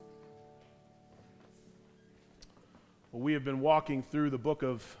Well, we have been walking through the book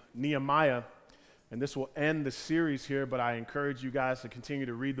of Nehemiah, and this will end the series here, but I encourage you guys to continue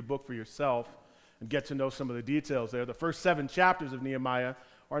to read the book for yourself and get to know some of the details there. The first 7 chapters of Nehemiah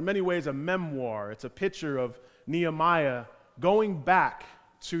are in many ways a memoir. It's a picture of Nehemiah going back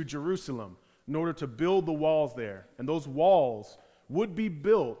to Jerusalem in order to build the walls there, and those walls would be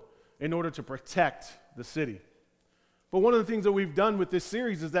built in order to protect the city. But one of the things that we've done with this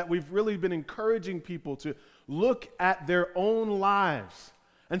series is that we've really been encouraging people to look at their own lives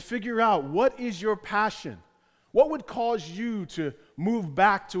and figure out, what is your passion? What would cause you to move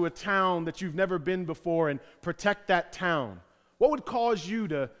back to a town that you've never been before and protect that town? What would cause you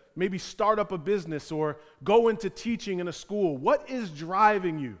to maybe start up a business or go into teaching in a school? What is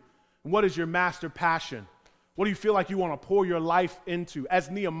driving you? What is your master passion? What do you feel like you want to pour your life into? As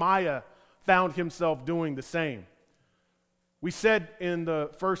Nehemiah found himself doing the same. We said in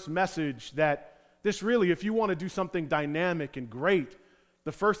the first message that this really, if you want to do something dynamic and great,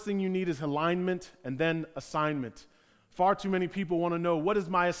 the first thing you need is alignment and then assignment. Far too many people want to know, what is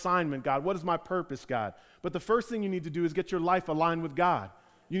my assignment, God? What is my purpose, God? But the first thing you need to do is get your life aligned with God.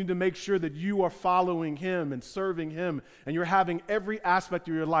 You need to make sure that you are following Him and serving Him, and you're having every aspect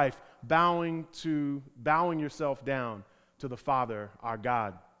of your life bowing yourself down to the Father, our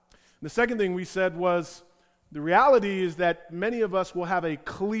God. And the second thing we said was, the reality is that many of us will have a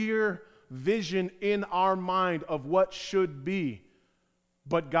clear vision in our mind of what should be,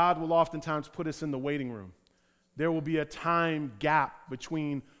 but God will oftentimes put us in the waiting room. There will be a time gap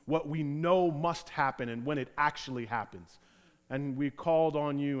between what we know must happen and when it actually happens. And we called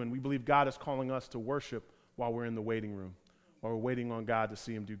on you, and we believe God is calling us to worship while we're in the waiting room, while we're waiting on God to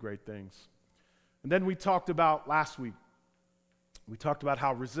see Him do great things. And then we talked about last week, we talked about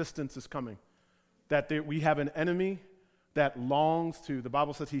how resistance is coming. That we have an enemy that longs to, the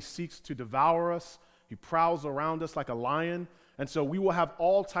Bible says he seeks to devour us. He prowls around us like a lion. And so we will have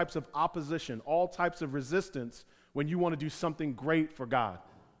all types of opposition, all types of resistance when you want to do something great for God.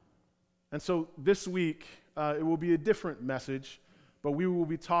 And so this week, it will be a different message, but we will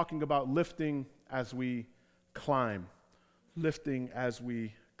be talking about lifting as we climb. Lifting as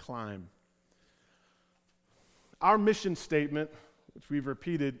we climb. Our mission statement, which we've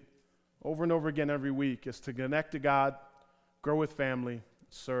repeated over and over again every week, is to connect to God, grow with family,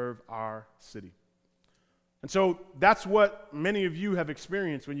 serve our city. And so that's what many of you have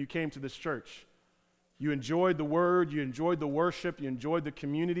experienced when you came to this church. You enjoyed the word, you enjoyed the worship, you enjoyed the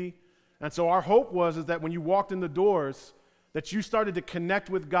community. And so our hope is that when you walked in the doors, that you started to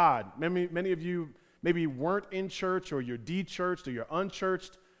connect with God. Many of you maybe weren't in church, or you're de-churched, or you're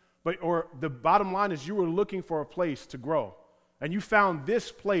unchurched, or the bottom line is you were looking for a place to grow. And you found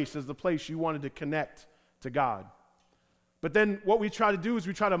this place as the place you wanted to connect to God. But then what we try to do is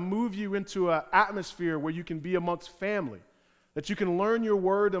we try to move you into an atmosphere where you can be amongst family, that you can learn your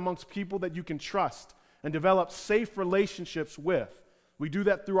word amongst people that you can trust and develop safe relationships with. We do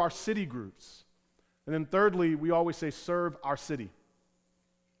that through our city groups. And then thirdly, we always say, serve our city.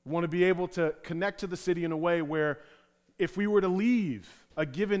 We want to be able to connect to the city in a way where if we were to leave a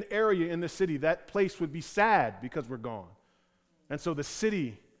given area in the city, that place would be sad because we're gone. And so the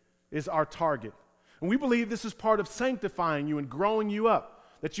city is our target. And we believe this is part of sanctifying you and growing you up,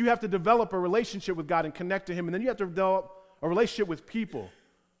 that you have to develop a relationship with God and connect to Him, and then you have to develop a relationship with people.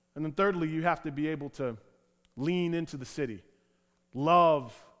 And then thirdly, you have to be able to lean into the city,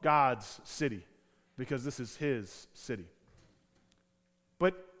 love God's city, because this is His city.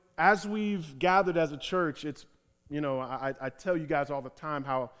 But as we've gathered as a church, it's, I tell you guys all the time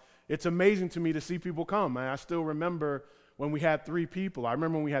how it's amazing to me to see people come. I still remember when we had 3 people. I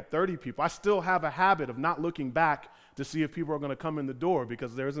remember when we had 30 people. I still have a habit of not looking back to see if people are going to come in the door,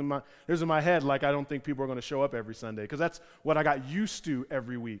 because there's in my head, like, I don't think people are going to show up every Sunday, because that's what I got used to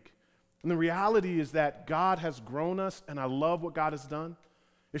every week. And the reality is that God has grown us, and I love what God has done.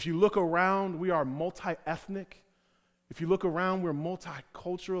 If you look around, we are multi-ethnic. If you look around, we're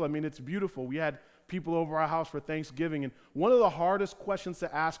multicultural. I mean, it's beautiful. We had people over our house for Thanksgiving, and one of the hardest questions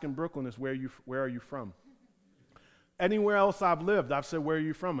to ask in Brooklyn is, where are you from? Anywhere else I've lived, I've said, where are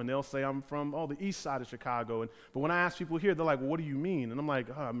you from? And they'll say, I'm from, the east side of Chicago. But when I ask people here, they're like, well, what do you mean? And I'm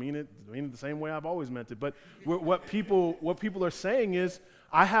like, I mean it the same way I've always meant it. But what people are saying is,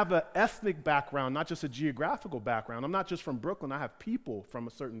 I have an ethnic background, not just a geographical background. I'm not just from Brooklyn. I have people from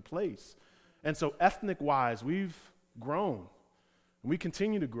a certain place. And so ethnic-wise, we've grown. And we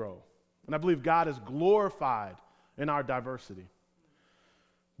continue to grow. And I believe God is glorified in our diversity.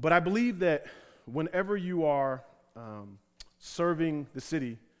 But I believe that whenever you are serving the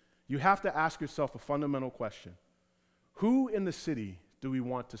city, you have to ask yourself a fundamental question. Who in the city do we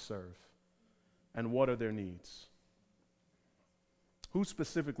want to serve? And what are their needs? Who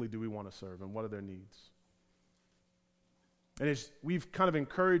specifically do we want to serve, and what are their needs? And we've kind of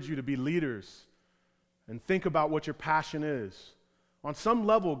encouraged you to be leaders and think about what your passion is. On some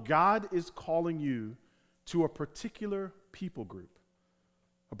level, God is calling you to a particular people group,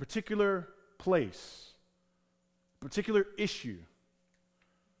 a particular place, a particular issue.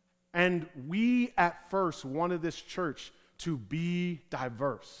 And we at first wanted this church to be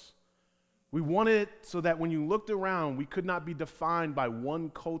diverse. We wanted it so that when you looked around, we could not be defined by one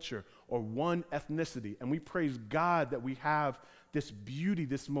culture or one ethnicity. And we praise God that we have this beauty,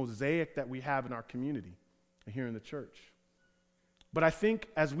 this mosaic that we have in our community and here in the church. But I think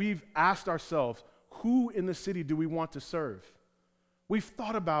as we've asked ourselves, who in the city do we want to serve? We've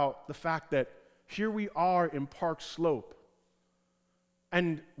thought about the fact that here we are in Park Slope,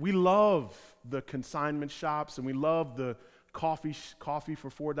 and we love the consignment shops, and we love the coffee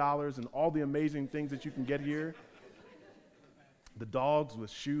for $4 and all the amazing things that you can get here. The dogs with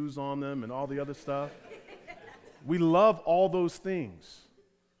shoes on them and all the other stuff. We love all those things.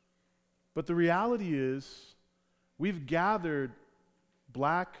 But the reality is, we've gathered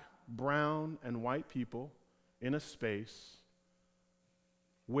black, brown, and white people in a space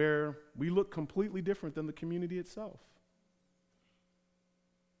where we look completely different than the community itself.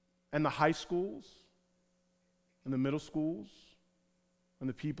 And the high schools, and the middle schools, and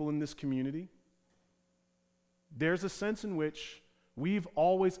the people in this community, there's a sense in which we've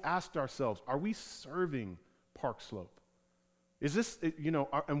always asked ourselves, are we serving Park Slope? Is this,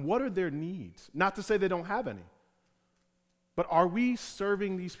 and what are their needs? Not to say they don't have any, but are we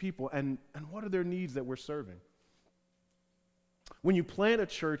serving these people, and what are their needs that we're serving? When you plant a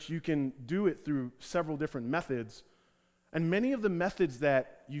church, you can do it through several different methods, and many of the methods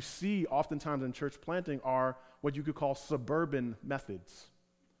that you see oftentimes in church planting are what you could call suburban methods,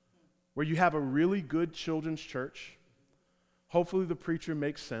 where you have a really good children's church. Hopefully the preacher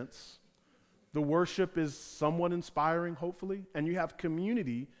makes sense. The worship is somewhat inspiring, hopefully, and you have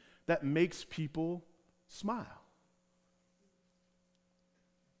community that makes people smile.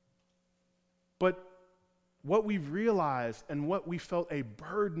 But what we've realized and what we felt a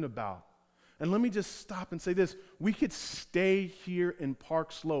burden about, and let me just stop and say this, we could stay here in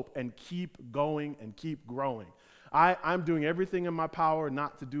Park Slope and keep going and keep growing. I'm doing everything in my power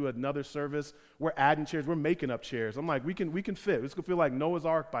not to do another service. We're adding chairs. We're making up chairs. I'm like, we can fit. It's going to feel like Noah's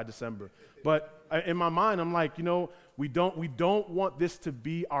Ark by December. But in my mind, I'm like, we don't want this to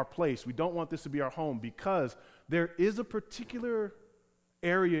be our place. We don't want this to be our home, because there is a particular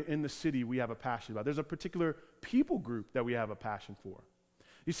area in the city we have a passion about. There's a particular people group that we have a passion for.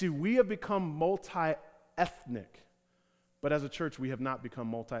 You see, we have become multi-ethnic, but as a church, we have not become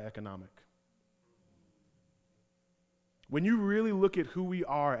multi-economic. When you really look at who we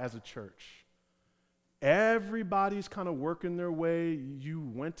are as a church, everybody's kind of working their way. You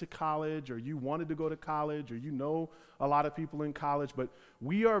went to college, or you wanted to go to college, or a lot of people in college, but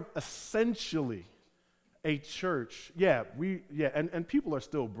we are essentially a church. And people are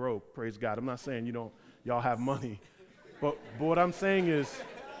still broke, praise God. I'm not saying y'all have money. But what I'm saying is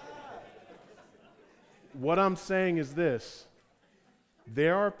this.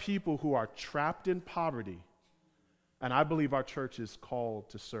 There are people who are trapped in poverty, and I believe our church is called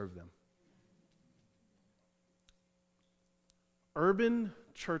to serve them. Urban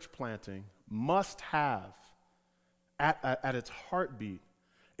church planting must have, at its heartbeat,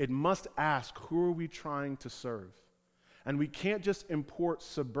 it must ask, who are we trying to serve? And we can't just import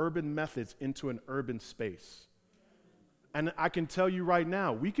suburban methods into an urban space. And I can tell you right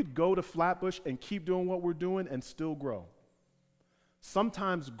now, we could go to Flatbush and keep doing what we're doing and still grow.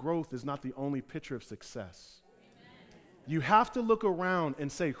 Sometimes growth is not the only picture of success. You have to look around and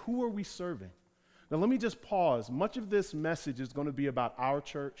say, who are we serving? Now let me just pause. Much of this message is going to be about our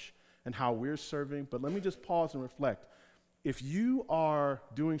church and how we're serving, but let me just pause and reflect. If you are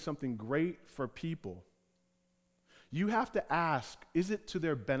doing something great for people, you have to ask, is it to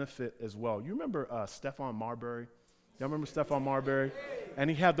their benefit as well? You remember Stephon Marbury? Y'all remember Stephon Marbury? And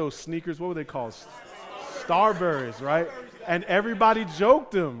he had those sneakers, what were they called? Starburys, right? And everybody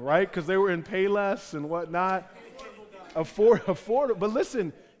joked him, right? Because they were in Payless and whatnot. Affordable. But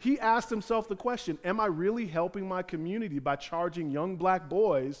listen, he asked himself the question, am I really helping my community by charging young black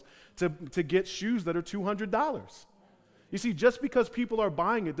boys to get shoes that are $200? You see, just because people are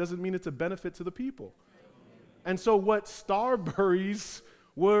buying it doesn't mean it's a benefit to the people. And so what Starburys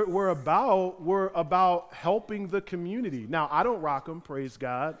were about helping the community. Now, I don't rock them, praise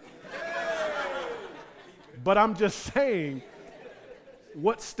God. But I'm just saying,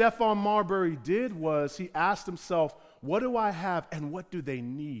 what Stephon Marbury did was he asked himself, what do I have and what do they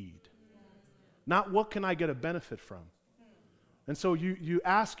need? Not what can I get a benefit from? And so you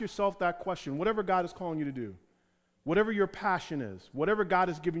ask yourself that question, whatever God is calling you to do, whatever your passion is, whatever God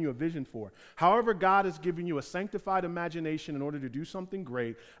has given you a vision for, however God has given you a sanctified imagination in order to do something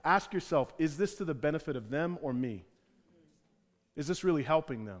great, ask yourself, is this to the benefit of them or me? Is this really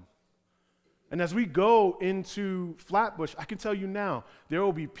helping them? And as we go into Flatbush, I can tell you now, there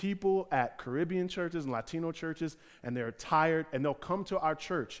will be people at Caribbean churches and Latino churches, and they're tired, and they'll come to our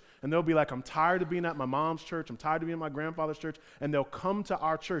church, and they'll be like, I'm tired of being at my mom's church, I'm tired of being at my grandfather's church, and they'll come to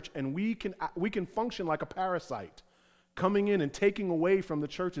our church, and we can function like a parasite, coming in and taking away from the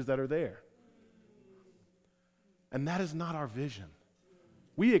churches that are there. And that is not our vision.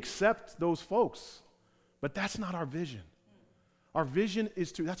 We accept those folks, but that's not our vision. Our vision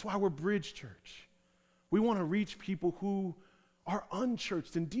is that's why we're Bridge Church. We want to reach people who are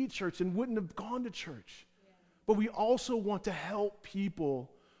unchurched and de-churched and wouldn't have gone to church. Yeah. But we also want to help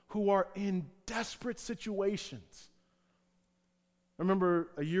people who are in desperate situations. I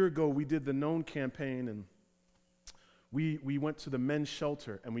remember a year ago we did the Known campaign, and we went to the men's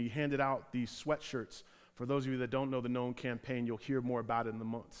shelter and we handed out these sweatshirts. For those of you that don't know the Known campaign, you'll hear more about it in the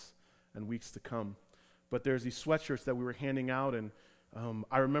months and weeks to come. But there's these sweatshirts that we were handing out, and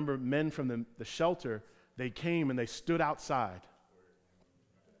I remember men from the shelter, they came and they stood outside.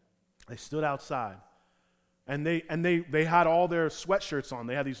 They stood outside. And they had all their sweatshirts on.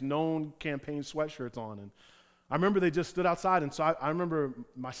 They had these Known campaign sweatshirts on. And I remember they just stood outside, and so I remember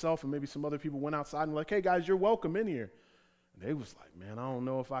myself and maybe some other people went outside and were like, hey guys, you're welcome in here. And they was like, man, I don't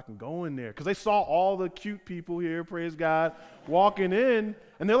know if I can go in there. Because they saw all the cute people here, praise God, walking in,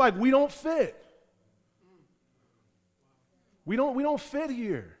 and they're like, we don't fit. We don't fit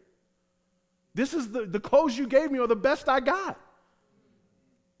here. This is the clothes you gave me are the best I got.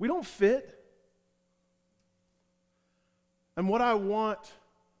 We don't fit. And what I want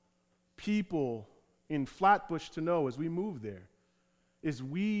people in Flatbush to know as we move there is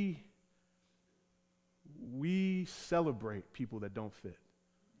we celebrate people that don't fit.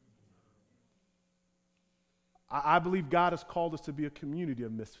 I believe God has called us to be a community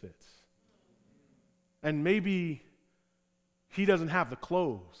of misfits. And maybe He doesn't have the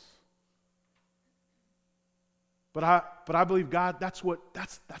clothes. But I believe God, that's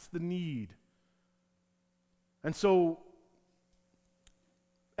the need. And so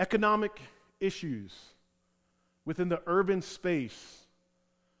economic issues within the urban space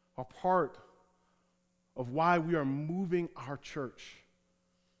are part of why we are moving our church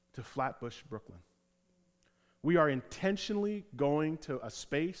to Flatbush, Brooklyn. We are intentionally going to a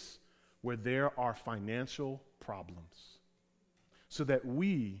space where there are financial problems, so that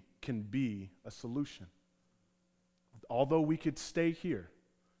we can be a solution. Although we could stay here,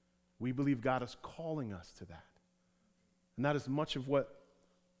 we believe God is calling us to that. And that is much of what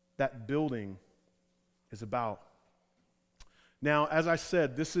that building is about. Now, as I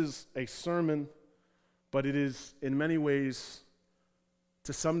said, this is a sermon, but it is in many ways,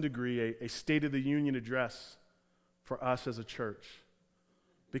 to some degree, a State of the Union address for us as a church.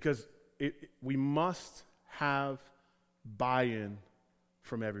 Because we must have buy-in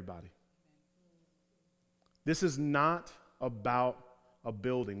from everybody. This is not about a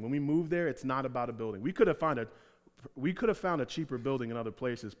building. When we move there, it's not about a building. We could have found a cheaper building in other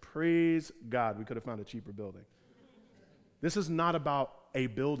places. Praise God, we could have found a cheaper building. This is not about a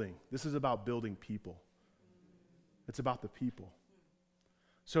building. This is about building people. It's about the people.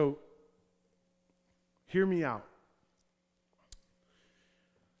 So, hear me out.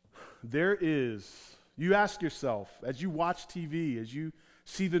 You ask yourself, as you watch TV, as you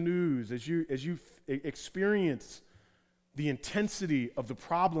see the news, as you experience the intensity of the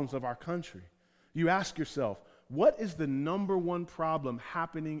problems of our country, you ask yourself, what is the number one problem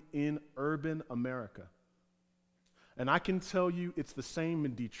happening in urban America? And I can tell you it's the same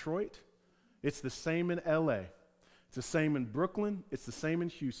in Detroit, it's the same in LA, it's the same in Brooklyn, it's the same in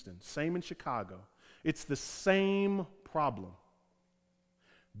Houston, same in Chicago. It's the same problem.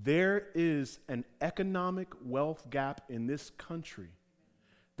 There is an economic wealth gap in this country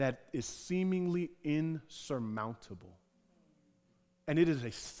that is seemingly insurmountable. And it is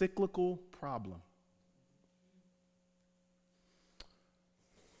a cyclical problem.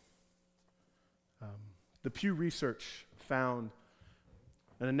 The Pew Research found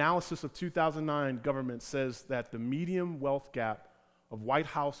an analysis of 2009 government says that the median wealth gap of white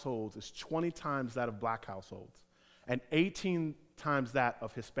households is 20 times that of black households and 18 times that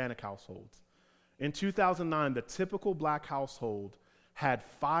of Hispanic households. In 2009, the typical black household had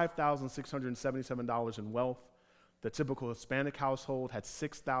 $5,677 in wealth. The typical Hispanic household had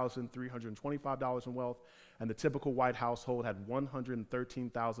 $6,325 in wealth, and the typical white household had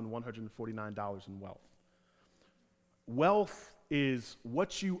 $113,149 in wealth. wealth is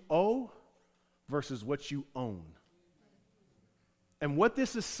what you owe versus what you own. And what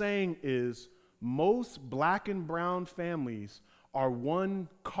this is saying is most black and brown families are one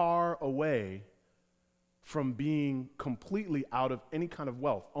car away from being completely out of any kind of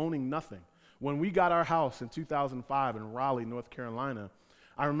wealth, owning nothing. When we got our house in 2005 in Raleigh, North Carolina,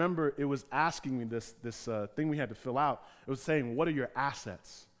 I remember it was asking me this thing we had to fill out. It was saying, what are your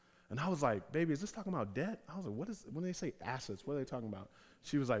assets? And I was like, baby, is this talking about debt? I was like, when they say assets, what are they talking about?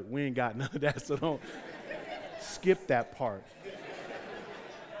 She was like, we ain't got none of that, so don't skip that part.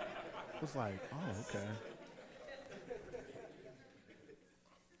 I was like, oh, okay.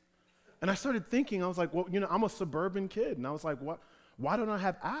 And I started thinking, I was like, well, I'm a suburban kid. And I was like, why don't I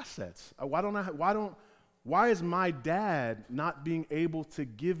have assets? Why is my dad not being able to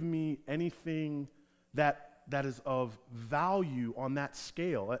give me anything that is of value on that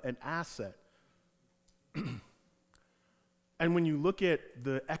scale, an asset? And when you look at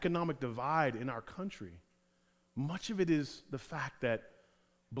the economic divide in our country, much of it is the fact that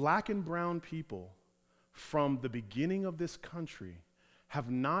black and brown people from the beginning of this country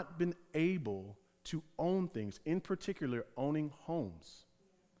have not been able to own things, in particular owning homes.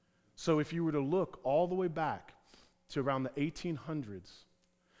 So if you were to look all the way back to around the 1800s,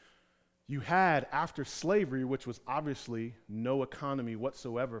 you had, after slavery, which was obviously no economy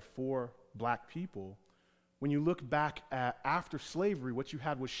whatsoever for black people, when you look back at after slavery, what you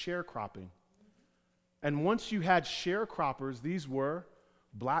had was sharecropping. And once you had sharecroppers, these were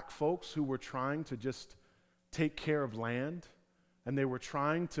black folks who were trying to just take care of land, and they were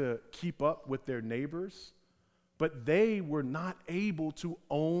trying to keep up with their neighbors, but they were not able to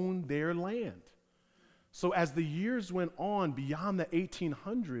own their land. So as the years went on beyond the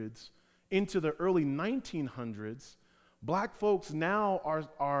 1800s into the early 1900s, black folks now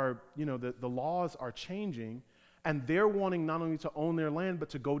are the laws are changing, and they're wanting not only to own their land, but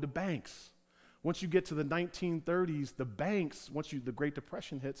to go to banks. Once you get to the 1930s, the banks, the Great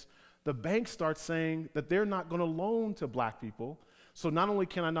Depression hits, the banks start saying that they're not going to loan to black people. So not only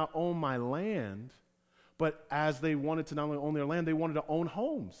can I not own my land, but as they wanted to not only own their land, they wanted to own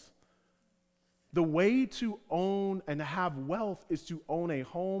homes. The way to own and to have wealth is to own a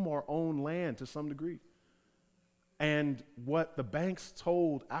home or own land to some degree. And what the banks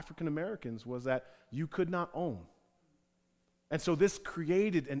told African Americans was that you could not own. And so this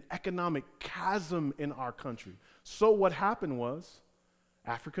created an economic chasm in our country. So what happened was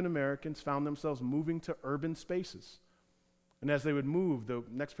African Americans found themselves moving to urban spaces. And as they would move, the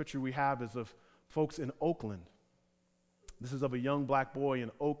next picture we have is of folks in Oakland. This is of a young black boy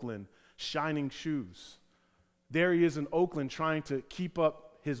in Oakland, shining shoes. There he is in Oakland trying to keep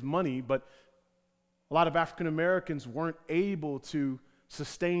up his money, but a lot of African Americans weren't able to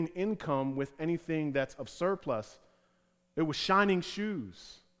sustain income with anything that's of surplus. It was shining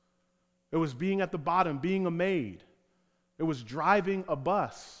shoes. It was being at the bottom, being a maid. It was driving a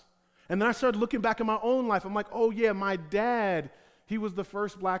bus. And then I started looking back in my own life. I'm like, oh yeah, my dad, he was the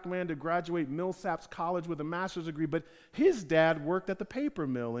first black man to graduate Millsaps College with a master's degree, but his dad worked at the paper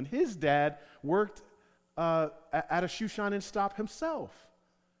mill, and his dad worked at a shoe shine and stop himself.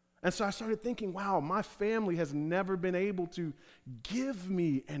 And so I started thinking, wow, my family has never been able to give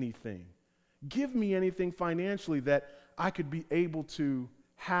me anything financially that I could be able to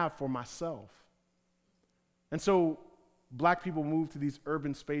have for myself. And so black people moved to these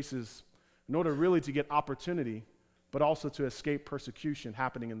urban spaces in order really to get opportunity, but also to escape persecution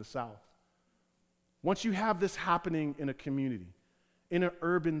happening in the South. Once you have this happening in a community, in an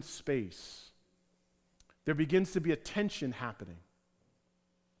urban space, there begins to be a tension happening.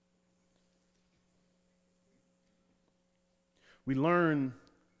 We learn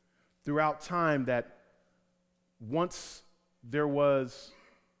throughout time that once there was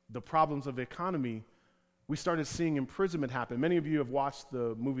the problems of the economy, we started seeing imprisonment happen. Many of you have watched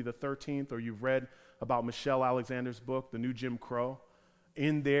the movie The 13th, or you've read about Michelle Alexander's book, The New Jim Crow.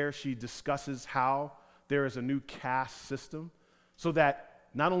 In there, she discusses how there is a new caste system, so that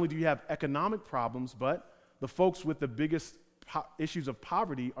not only do you have economic problems, but the folks with the biggest issues of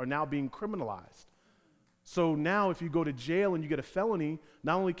poverty are now being criminalized. So now if you go to jail and you get a felony,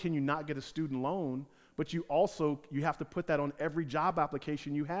 not only can you not get a student loan, but you have to put that on every job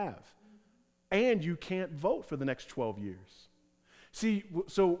application you have. And you can't vote for the next 12 years. See,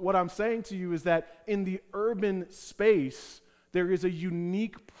 so what I'm saying to you is that in the urban space, there is a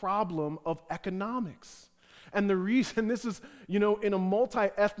unique problem of economics. And the reason this is, in a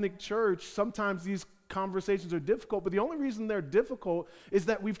multi-ethnic church, sometimes these conversations are difficult, but the only reason they're difficult is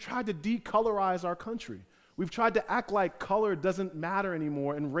that we've tried to decolorize our country. We've tried to act like color doesn't matter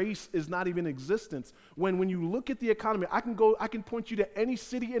anymore and race is not even in existence. When you look at the economy, I can point you to any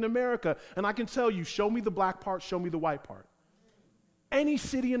city in America and I can tell you, show me the black part, show me the white part. Any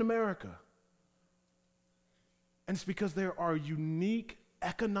city in America. And it's because there are unique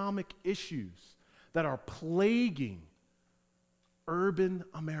economic issues that are plaguing urban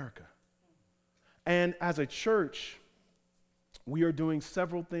America. And as a church, we are doing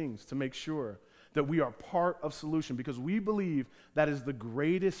several things to make sure that we are part of solution because we believe that is the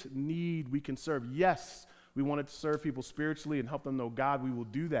greatest need we can serve. Yes, we wanted to serve people spiritually and help them know God. We will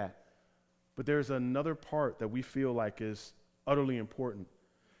do that. But there's another part that we feel like is utterly important.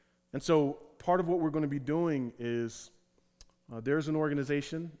 And so part of what we're going to be doing is there's an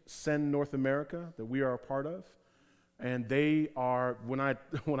organization, Send North America, that we are a part of. And they are, when I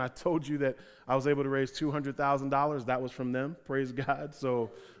told you that I was able to raise $200,000, that was from them, praise God.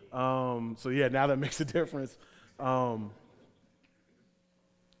 So yeah, now that makes a difference. And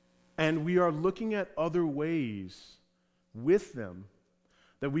we are looking at other ways with them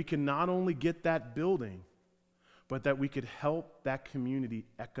that we can not only get that building, but that we could help that community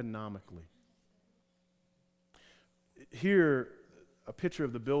economically. Here, a picture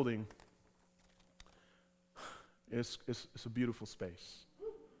of the building. It's a beautiful space.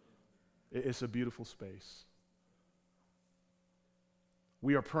 It's a beautiful space.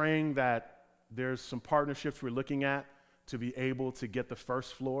 We are praying that there's some partnerships we're looking at to be able to get the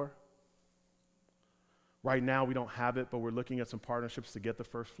first floor. Right now we don't have it, but we're looking at some partnerships to get the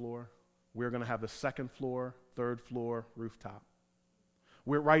first floor. We're going to have the second floor, third floor, rooftop.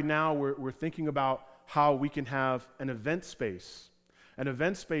 Right now we're thinking about how we can have an event space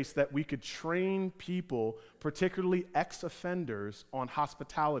that we could train people, particularly ex-offenders, on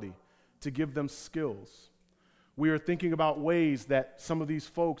hospitality to give them skills. We are thinking about ways that some of these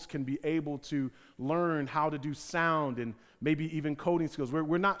folks can be able to learn how to do sound and maybe even coding skills.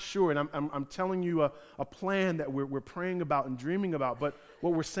 We're not sure, and I'm telling you a plan that we're praying about and dreaming about, but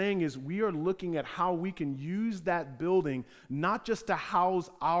what we're saying is we are looking at how we can use that building not just to house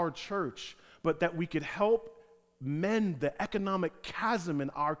our church, but that we could help mend the economic chasm in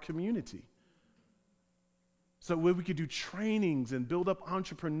our community. So where we could do trainings and build up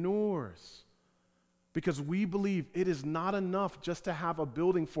entrepreneurs. Because we believe it is not enough just to have a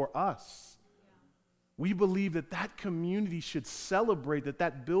building for us. Yeah. We believe that that community should celebrate that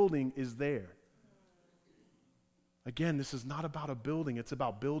that building is there. Again, this is not about a building, it's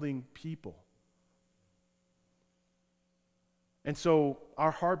about building people. And so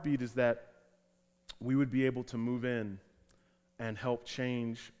our heartbeat is that we would be able to move in and help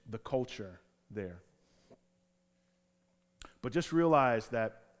change the culture there. But just realize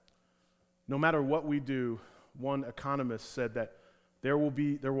that no matter what we do, one economist said that there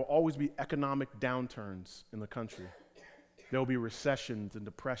will always be economic downturns in the country. There will be recessions and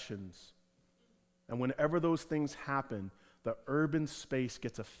depressions. And whenever those things happen, the urban space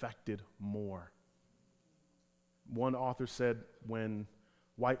gets affected more. One author said when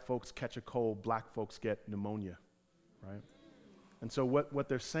white folks catch a cold, black folks get pneumonia, right? And so what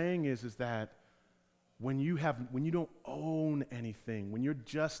they're saying is that when you don't own anything, when you're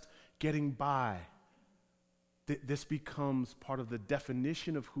just getting by, this becomes part of the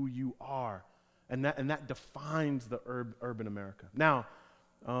definition of who you are, and that defines the urban America. Now,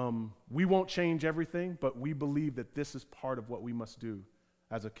 we won't change everything, but we believe that this is part of what we must do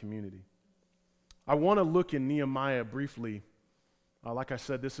as a community. I want to look in Nehemiah briefly. Like I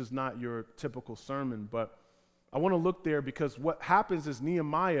said, this is not your typical sermon, but I want to look there because what happens is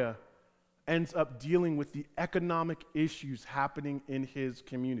Nehemiah ends up dealing with the economic issues happening in his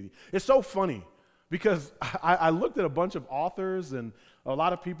community. It's so funny because I looked at a bunch of authors and a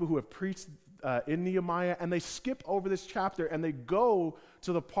lot of people who have preached in Nehemiah, and they skip over this chapter and they go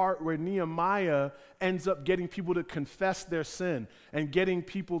to the part where Nehemiah ends up getting people to confess their sin and getting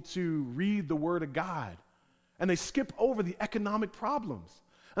people to read the Word of God. And they skip over the economic problems.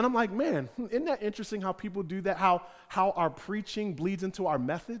 And I'm like, man, isn't that interesting how people do that? How our preaching bleeds into our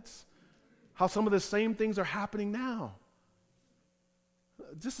methods? How some of the same things are happening now.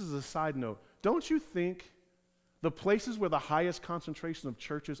 Just as a side note, don't you think the places where the highest concentration of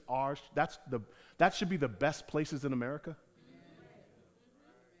churches are, that should be the best places in America?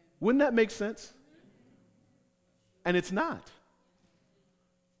 Wouldn't that make sense? And it's not.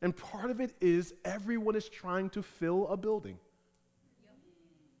 And part of it is everyone is trying to fill a building.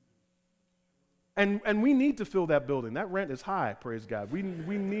 And we need to fill that building. That rent is high, praise God. We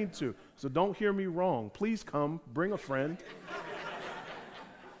need to. So don't hear me wrong. Please come, bring a friend.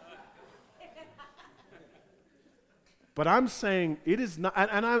 But I'm saying it is not,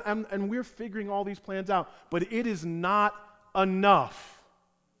 and we're figuring all these plans out, but it is not enough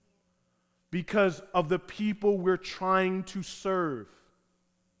because of the people we're trying to serve.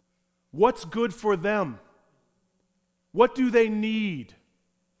 What's good for them? What do they need?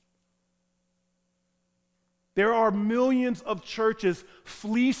 There are millions of churches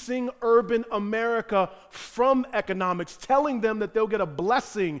fleecing urban America from economics, telling them that they'll get a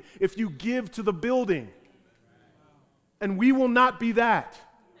blessing if you give to the building. And we will not be that.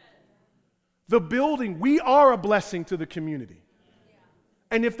 The building, we are a blessing to the community.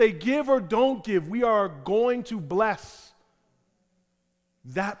 And if they give or don't give, we are going to bless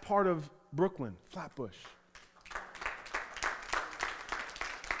that part of Brooklyn, Flatbush.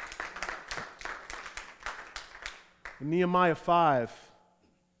 In Nehemiah 5,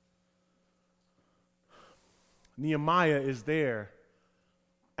 Nehemiah is there,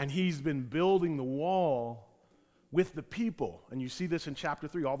 and he's been building the wall with the people. And you see this in chapter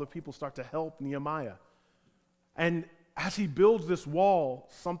 3. All the people start to help Nehemiah. And as he builds this wall,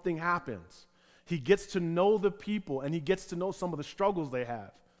 something happens. He gets to know the people, and he gets to know some of the struggles they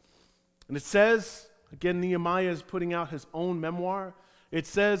have. And it says, again, Nehemiah is putting out his own memoir. It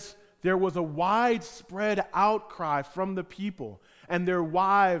says, there was a widespread outcry from the people and their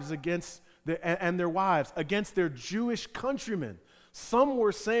wives against their Jewish countrymen. Some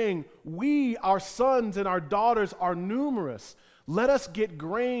were saying, "We, our sons and our daughters, are numerous. Let us get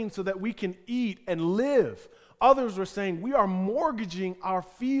grain so that we can eat and live." Others were saying, "We are mortgaging our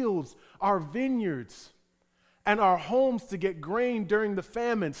fields, our vineyards, and our homes to get grain during the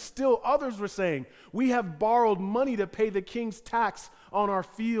famine." Still others were saying, "We have borrowed money to pay the king's tax on our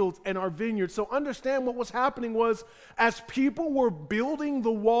fields and our vineyards." So understand what was happening was, as people were building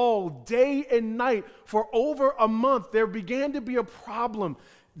the wall day and night for over a month, there began to be a problem.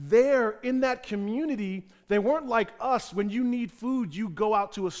 There in that community, they weren't like us. When you need food, you go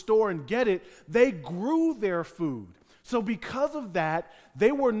out to a store and get it. They grew their food. So because of that,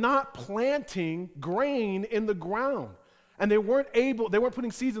 they were not planting grain in the ground. And they weren't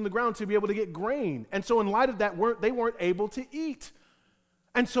putting seeds in the ground to be able to get grain. And so in light of that, they weren't able to eat.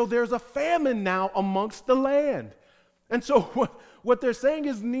 And so there's a famine now amongst the land. And so what they're saying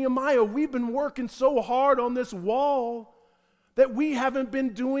is, Nehemiah, we've been working so hard on this wall that we haven't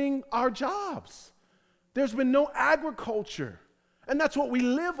been doing our jobs. There's been no agriculture. And that's what we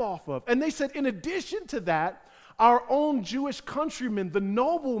live off of. And they said, in addition to that, our own Jewish countrymen, the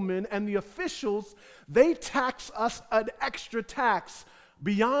noblemen and the officials, they tax us an extra tax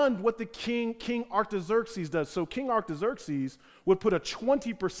beyond what the King Artaxerxes does. So King Artaxerxes would put a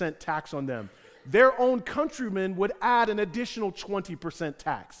 20% tax on them. Their own countrymen would add an additional 20%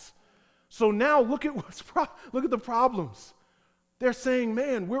 tax. So now look at the problems. They're saying,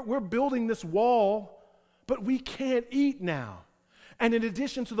 man, we're building this wall, but we can't eat now. And in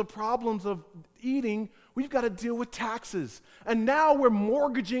addition to the problems of eating, we've got to deal with taxes. And now we're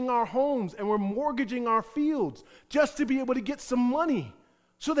mortgaging our homes and we're mortgaging our fields just to be able to get some money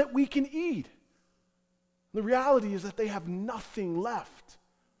so that we can eat. The reality is that they have nothing left.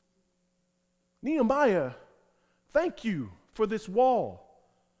 Nehemiah, thank you for this wall,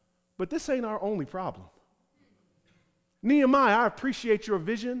 but this ain't our only problem. Nehemiah, I appreciate your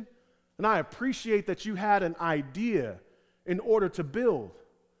vision, and I appreciate that you had an idea in order to build.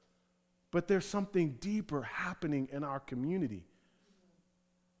 But there's something deeper happening in our community.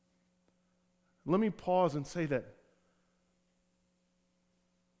 Let me pause and say that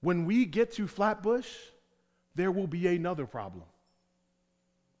when we get to Flatbush, there will be another problem.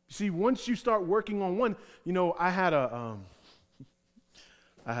 You see, once you start working on one, I had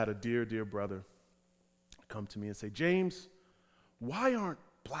a dear brother come to me and say, "James, why aren't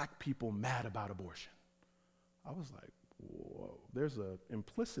black people mad about abortion?" I was like, whoa, there's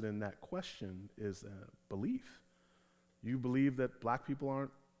implicit in that question is a belief. You believe that black people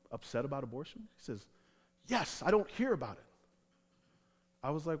aren't upset about abortion? He says, "Yes, I don't hear about it." I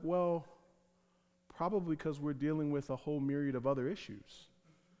was like, well, probably because we're dealing with a whole myriad of other issues.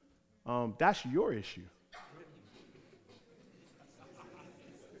 That's your issue.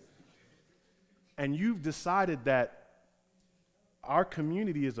 And you've decided that our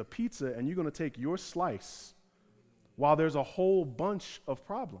community is a pizza and you're going to take your slice while there's a whole bunch of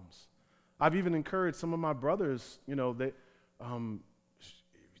problems. I've even encouraged some of my brothers, they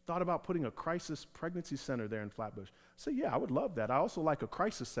thought about putting a crisis pregnancy center there in Flatbush. I said, yeah, I would love that. I also like a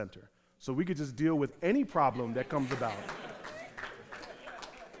crisis center so we could just deal with any problem that comes about.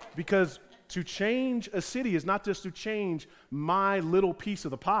 Because to change a city is not just to change my little piece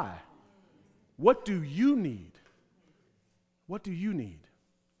of the pie. What do you need? What do you need?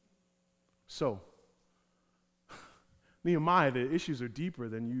 So, Nehemiah, the issues are deeper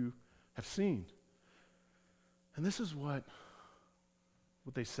than you have seen. And this is what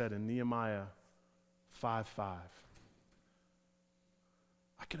they said in Nehemiah 5:5.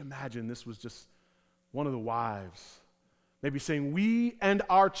 I can imagine this was just one of the wives maybe saying, we and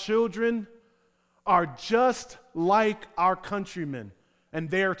our children are just like our countrymen and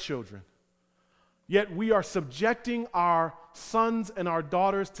their children. Yet we are subjecting our sons and our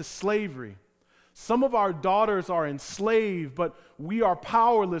daughters to slavery. Some of our daughters are enslaved, but we are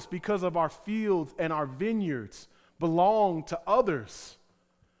powerless because of our fields and our vineyards belong to others.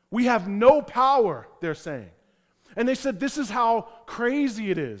 We have no power, they're saying. And they said, this is how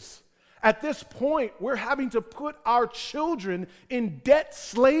crazy it is. At this point, we're having to put our children in debt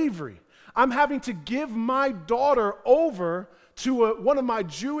slavery. I'm having to give my daughter over to one of my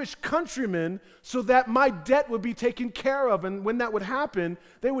Jewish countrymen so that my debt would be taken care of. And when that would happen,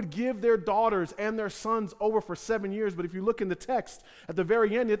 they would give their daughters and their sons over for 7 years. But if you look in the text, at the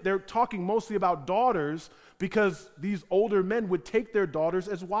very end, they're talking mostly about daughters because these older men would take their daughters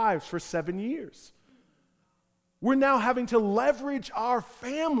as wives for 7 years. We're now having to leverage our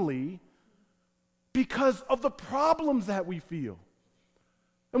family because of the problems that we feel.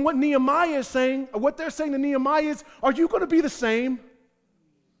 And what Nehemiah is saying, what they're saying to Nehemiah is, are you going to be the same?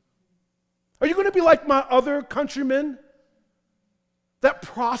 Are you going to be like my other countrymen that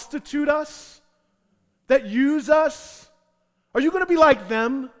prostitute us, that use us? Are you going to be like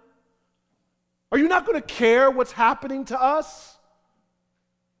them? Are you not going to care what's happening to us?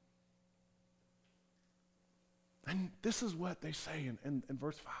 And this is what they say in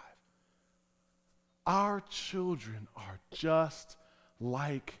verse 5. Our children are just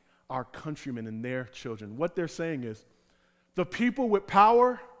like our countrymen and their children. What they're saying is, the people with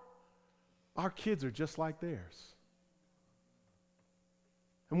power, our kids are just like theirs.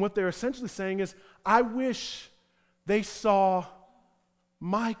 And what they're essentially saying is, I wish they saw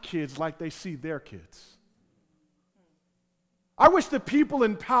my kids like they see their kids. I wish the people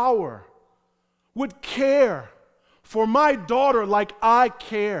in power would care for my daughter like I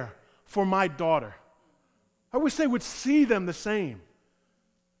care for my daughter. I wish they would see them the same.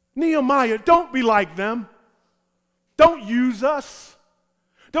 Nehemiah, don't be like them. Don't use us.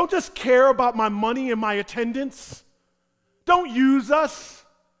 Don't just care about my money and my attendance. Don't use us.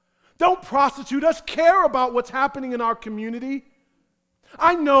 Don't prostitute us. Care about what's happening in our community.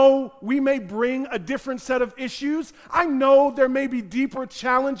 I know we may bring a different set of issues. I know there may be deeper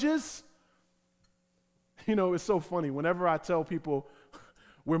challenges. You know, it's so funny. Whenever I tell people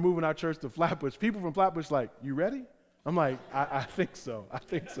we're moving our church to Flatbush, people from Flatbush are like, you ready? I'm like, I think so. I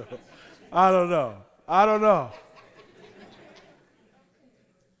think so. I don't know.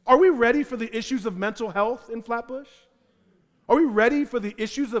 Are we ready for the issues of mental health in Flatbush? Are we ready for the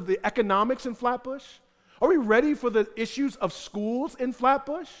issues of the economics in Flatbush? Are we ready for the issues of schools in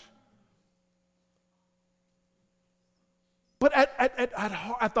Flatbush? But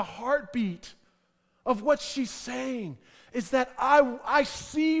at the heartbeat of what she's saying is that I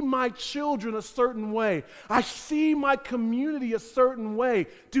see my children a certain way. I see my community a certain way.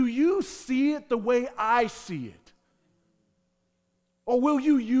 Do you see it the way I see it? Or will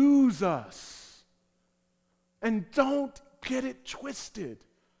you use us? And don't get it twisted.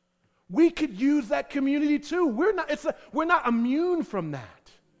 We could use that community too. We're not immune from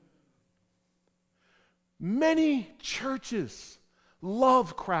that. Many churches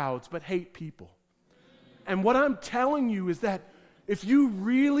love crowds but hate people. And what I'm telling you is that if you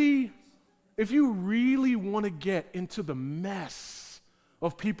really want to get into the mess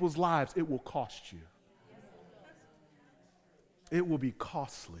of people's lives, it will cost you. It will be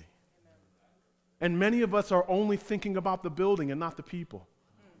costly. And many of us are only thinking about the building and not the people.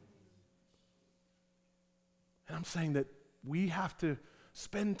 And I'm saying that we have to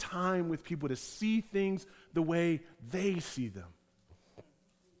spend time with people to see things the way they see them.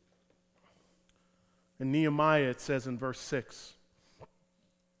 In Nehemiah, it says in verse 6,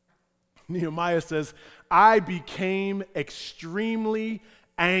 Nehemiah says, I became extremely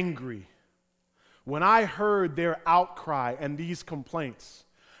angry when I heard their outcry and these complaints.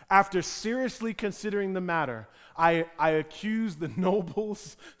 After seriously considering the matter, I accused the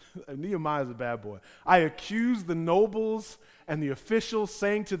nobles, Nehemiah's a bad boy. I accused the nobles and the officials,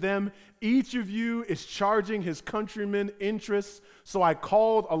 saying to them, each of you is charging his countrymen interests. So I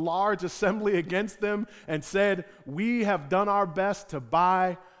called a large assembly against them and said, we have done our best to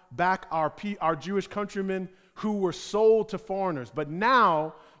buy back our Jewish countrymen who were sold to foreigners. But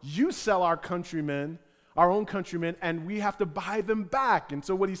now you sell our countrymen, our own countrymen, and we have to buy them back. And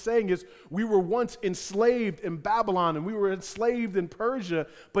so what he's saying is, we were once enslaved in Babylon, and we were enslaved in Persia,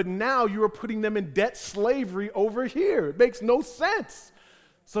 but now you are putting them in debt slavery over here. It makes no sense.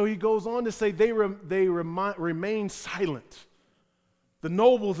 So he goes on to say they remain silent. The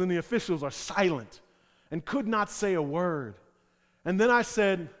nobles and the officials are silent and could not say a word. And then I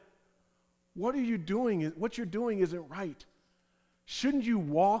said, what are you doing? What you're doing isn't right. Shouldn't you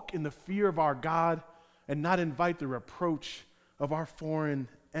walk in the fear of our God and not invite the reproach of our foreign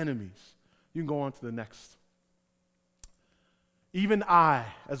enemies? You can go on to the next. Even I,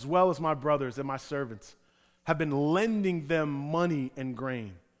 as well as my brothers and my servants, have been lending them money and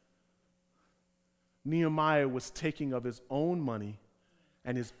grain. Nehemiah was taking of his own money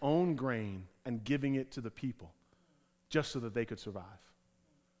and his own grain and giving it to the people just so that they could survive.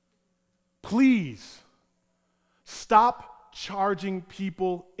 Please stop charging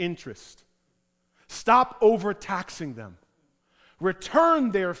people interest. Stop overtaxing them.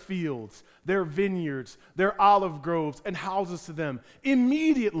 Return their fields, their vineyards, their olive groves, and houses to them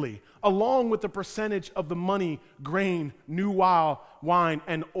immediately, along with the percentage of the money, grain, new wine,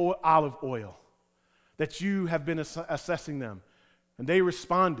 and olive oil that you have been assessing them. And they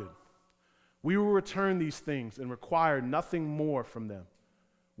responded, we will return these things and require nothing more from them.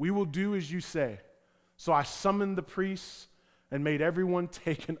 We will do as you say. So I summoned the priests and made everyone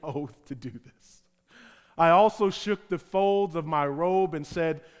take an oath to do this. I also shook the folds of my robe and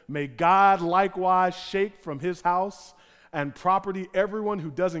said, may God likewise shake from his house and property everyone who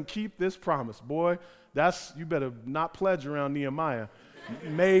doesn't keep this promise. Boy, you better not pledge around Nehemiah.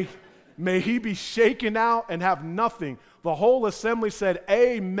 May he be shaken out and have nothing. The whole assembly said,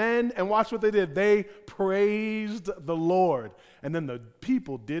 amen, and watch what they did. They praised the Lord. And then the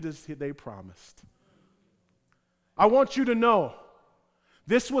people did as they promised. I want you to know,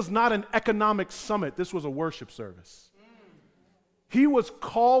 this was not an economic summit. This was a worship service. He was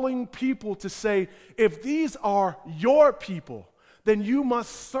calling people to say, if these are your people, then you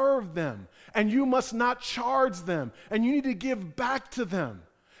must serve them, and you must not charge them, and you need to give back to them.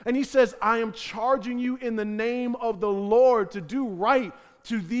 And he says, I am charging you in the name of the Lord to do right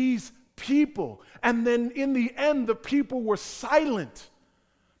to these people. And then in the end, the people were silent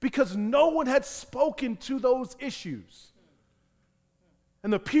because no one had spoken to those issues.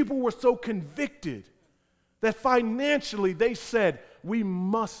 And the people were so convicted that financially they said, we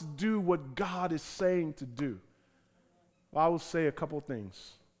must do what God is saying to do. Well, I will say a couple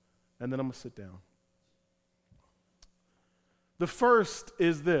things, and then I'm going to sit down. The first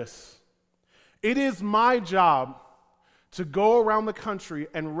is this. It is my job to go around the country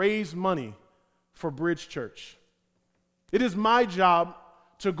and raise money for Bridge Church. It is my job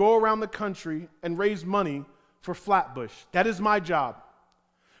to go around the country and raise money for Flatbush. That is my job.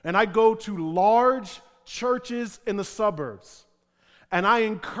 And I go to large churches in the suburbs, and I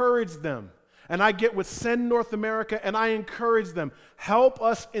encourage them. And I get with Send North America, and I encourage them, help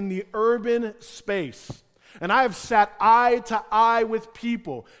us in the urban space. And I have sat eye to eye with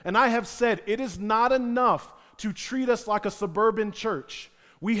people, and I have said, it is not enough to treat us like a suburban church.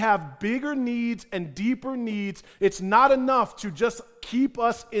 We have bigger needs and deeper needs. It's not enough to just keep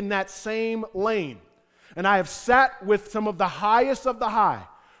us in that same lane. And I have sat with some of the highest of the high,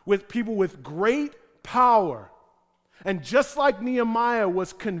 with people with great power. And just like Nehemiah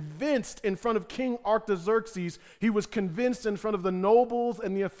was convinced in front of King Artaxerxes, he was convinced in front of the nobles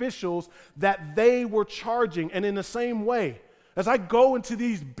and the officials that they were charging. And in the same way, as I go into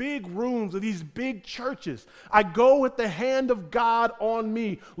these big rooms of these big churches, I go with the hand of God on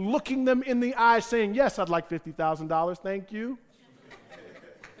me, looking them in the eye, saying, yes, I'd like $50,000, thank you.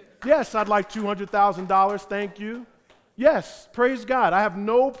 Yes, I'd like $200,000, thank you. Yes, praise God. I have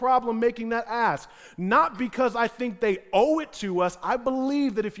no problem making that ask. Not because I think they owe it to us. I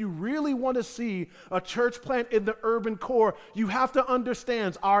believe that if you really want to see a church plant in the urban core, you have to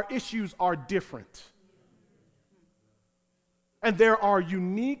understand our issues are different. And there are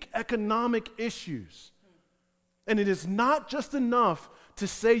unique economic issues. And it is not just enough to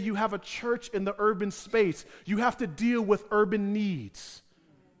say you have a church in the urban space. You have to deal with urban needs.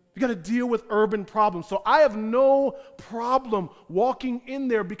 You got to deal with urban problems. So I have no problem walking in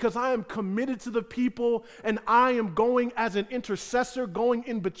there because I am committed to the people and I am going as an intercessor, going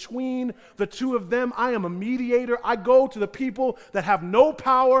in between the two of them. I am a mediator. I go to the people that have no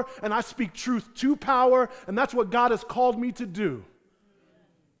power and I speak truth to power, and that's what God has called me to do.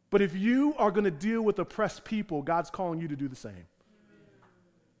 But if you are going to deal with oppressed people, God's calling you to do the same. Amen.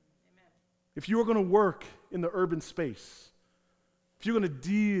 If you are going to work in the urban space, if you're going to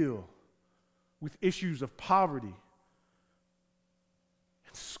deal with issues of poverty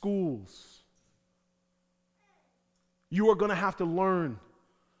and schools you are going to have to learn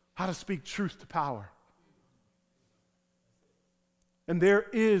how to speak truth to power. And there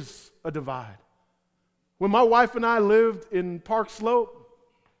is a divide. When my wife and I lived in Park Slope,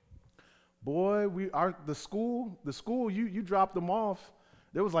 boy, the school, you dropped them off.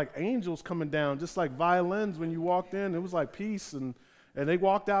 There was like angels coming down, just like violins when you walked in. It was like peace, and they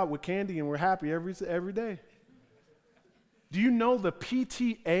walked out with candy and were happy every day. Do you know the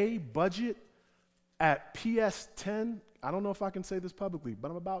PTA budget at PS10? I don't know if I can say this publicly,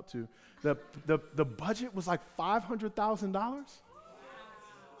 but I'm about to. The budget was like $500,000.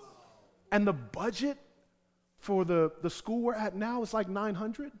 And the budget for the school we're at now is like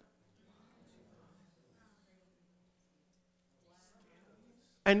 $900.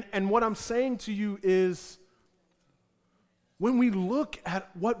 And what I'm saying to you is, when we look at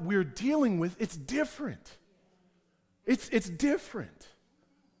what we're dealing with, it's different. It's different.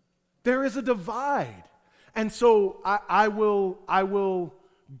 There is a divide. And so I will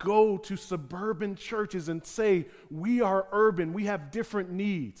go to suburban churches and say, we are urban, we have different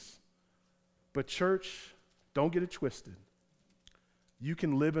needs. But church, don't get it twisted. You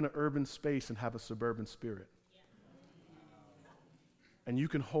can live in an urban space and have a suburban spirit. And you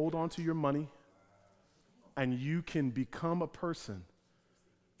can hold on to your money, and you can become a person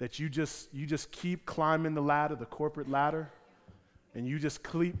that you just keep climbing the ladder, the corporate ladder, and you just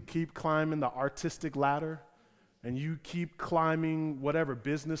keep climbing the artistic ladder, and you keep climbing whatever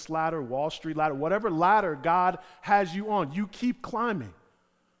business ladder, Wall Street ladder, whatever ladder God has you on, you keep climbing,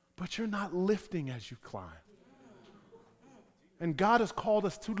 but you're not lifting as you climb. And God has called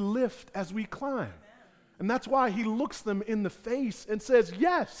us to lift as we climb. And that's why he looks them in the face and says,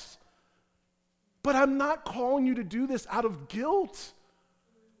 yes, but I'm not calling you to do this out of guilt.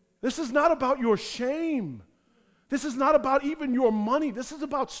 This is not about your shame. This is not about even your money. This is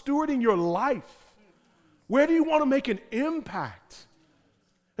about stewarding your life. Where do you want to make an impact?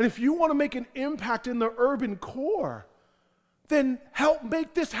 And if you want to make an impact in the urban core, then help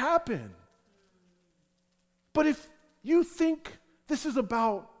make this happen. But if you think this is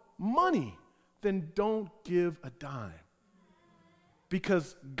about money, then don't give a dime.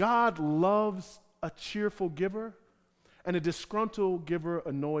 Because God loves a cheerful giver, and a disgruntled giver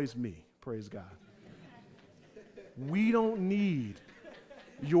annoys me. Praise God. We don't need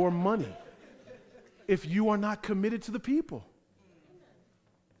your money if you are not committed to the people,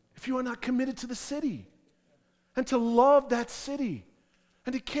 if you are not committed to the city, and to love that city,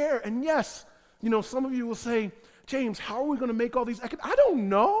 and to care. And yes, some of you will say, James, how are we going to make all these? I don't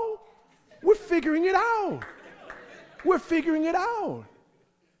know. We're figuring it out. We're figuring it out.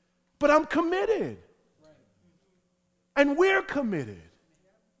 But I'm committed. And we're committed.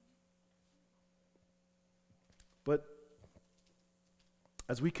 But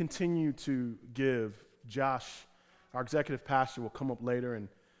as we continue to give, Josh, our executive pastor, will come up later and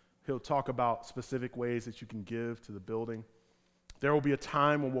he'll talk about specific ways that you can give to the building. There will be a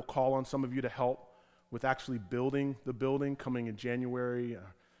time when we'll call on some of you to help with actually building the building, coming in January,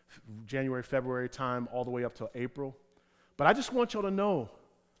 February time, all the way up till April. But I just want y'all to know,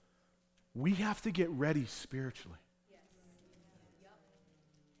 we have to get ready spiritually.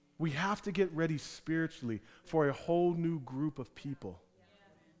 We have to get ready spiritually for a whole new group of people.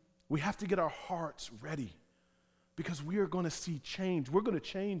 We have to get our hearts ready because we are going to see change. We're going to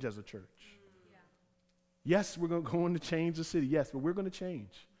change as a church. Yes, we're going to change the city. Yes, but we're going to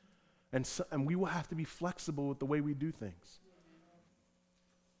change. And we will have to be flexible with the way we do things.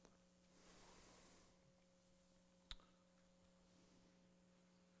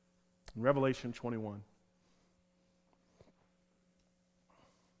 In Revelation 21,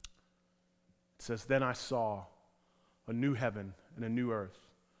 it says, "Then I saw a new heaven and a new earth,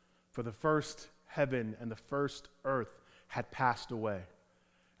 for the first heaven and the first earth had passed away,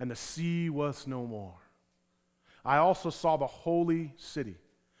 and the sea was no more. I also saw the holy city,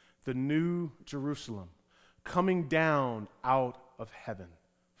 the new Jerusalem, coming down out of heaven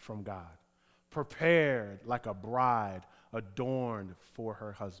from God, prepared like a bride adorned for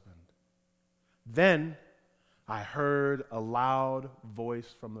her husband. Then I heard a loud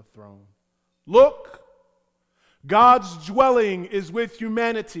voice from the throne. 'Look, God's dwelling is with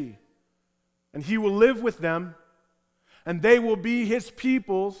humanity, and he will live with them, and they will be his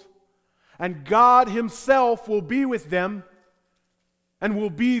peoples, and God himself will be with them and will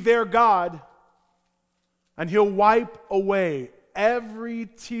be their God, and he'll wipe away every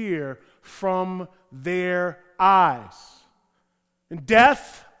tear from their eyes. And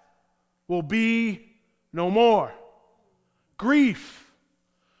death will be no more. Grief,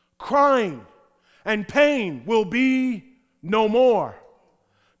 crying, and pain will be no more,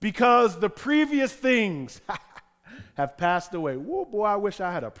 because the previous things have passed away. Whoa, boy, I wish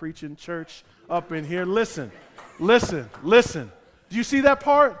I had a preaching church up in here. Listen, listen, listen. Do you see that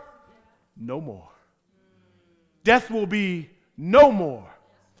part? No more. Death will be no more.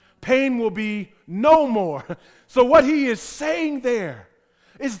 Pain will be no more. So what he is saying there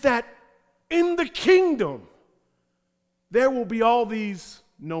is that in the kingdom, there will be all these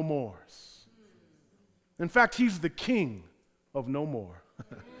no mores. In fact, he's the king of no more.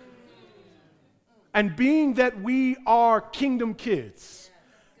 And being that we are kingdom kids,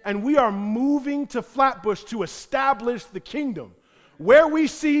 and we are moving to Flatbush to establish the kingdom, where we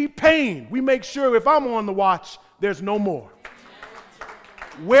see pain, we make sure if I'm on the watch, there's no more.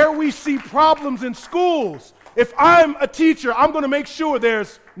 Where we see problems in schools, if I'm a teacher, I'm going to make sure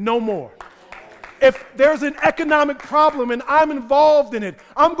there's no more. If there's an economic problem and I'm involved in it,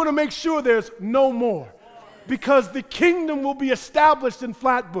 I'm going to make sure there's no more. Because the kingdom will be established in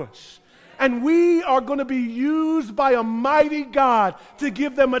Flatbush. And we are going to be used by a mighty God to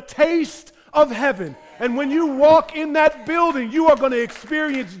give them a taste of heaven. And when you walk in that building, you are going to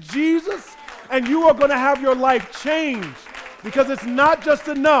experience Jesus, and you are going to have your life changed. Because it's not just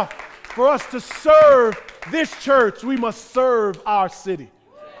enough for us to serve this church, we must serve our city.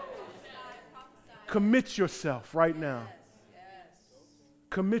 Commit yourself right now.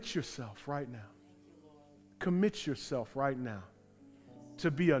 Commit yourself right now. Commit yourself right now to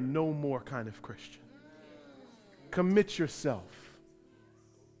be a no more kind of Christian. Commit yourself.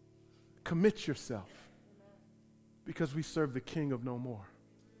 Commit yourself. Because we serve the King of no more.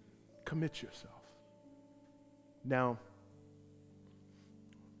 Commit yourself. Now,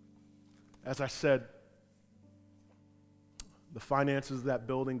 as I said, the finances of that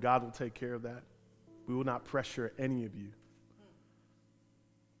building, God will take care of that. We will not pressure any of you.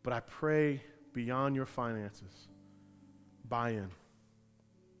 But I pray beyond your finances, buy in.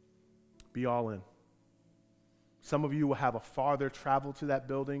 Be all in. Some of you will have a farther travel to that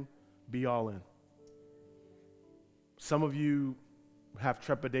building. Be all in. Some of you have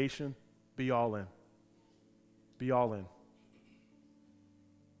trepidation. Be all in. Be all in.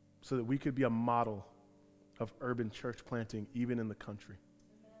 So that we could be a model of urban church planting even in the country.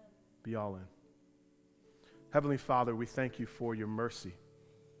 Be all in. Heavenly Father, we thank you for your mercy.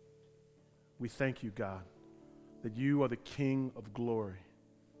 We thank you, God, that you are the King of glory.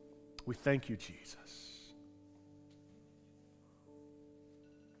 We thank you, Jesus.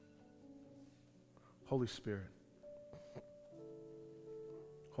 Holy Spirit.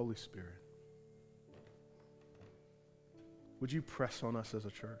 Holy Spirit. Would you press on us as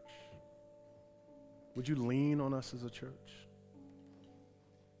a church? Would you lean on us as a church?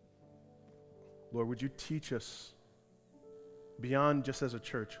 Lord, would you teach us beyond just as a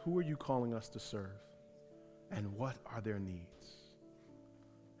church, who are you calling us to serve? And what are their needs?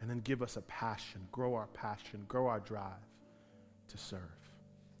 And then give us a passion, grow our drive to serve.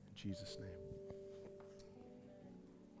 In Jesus' name.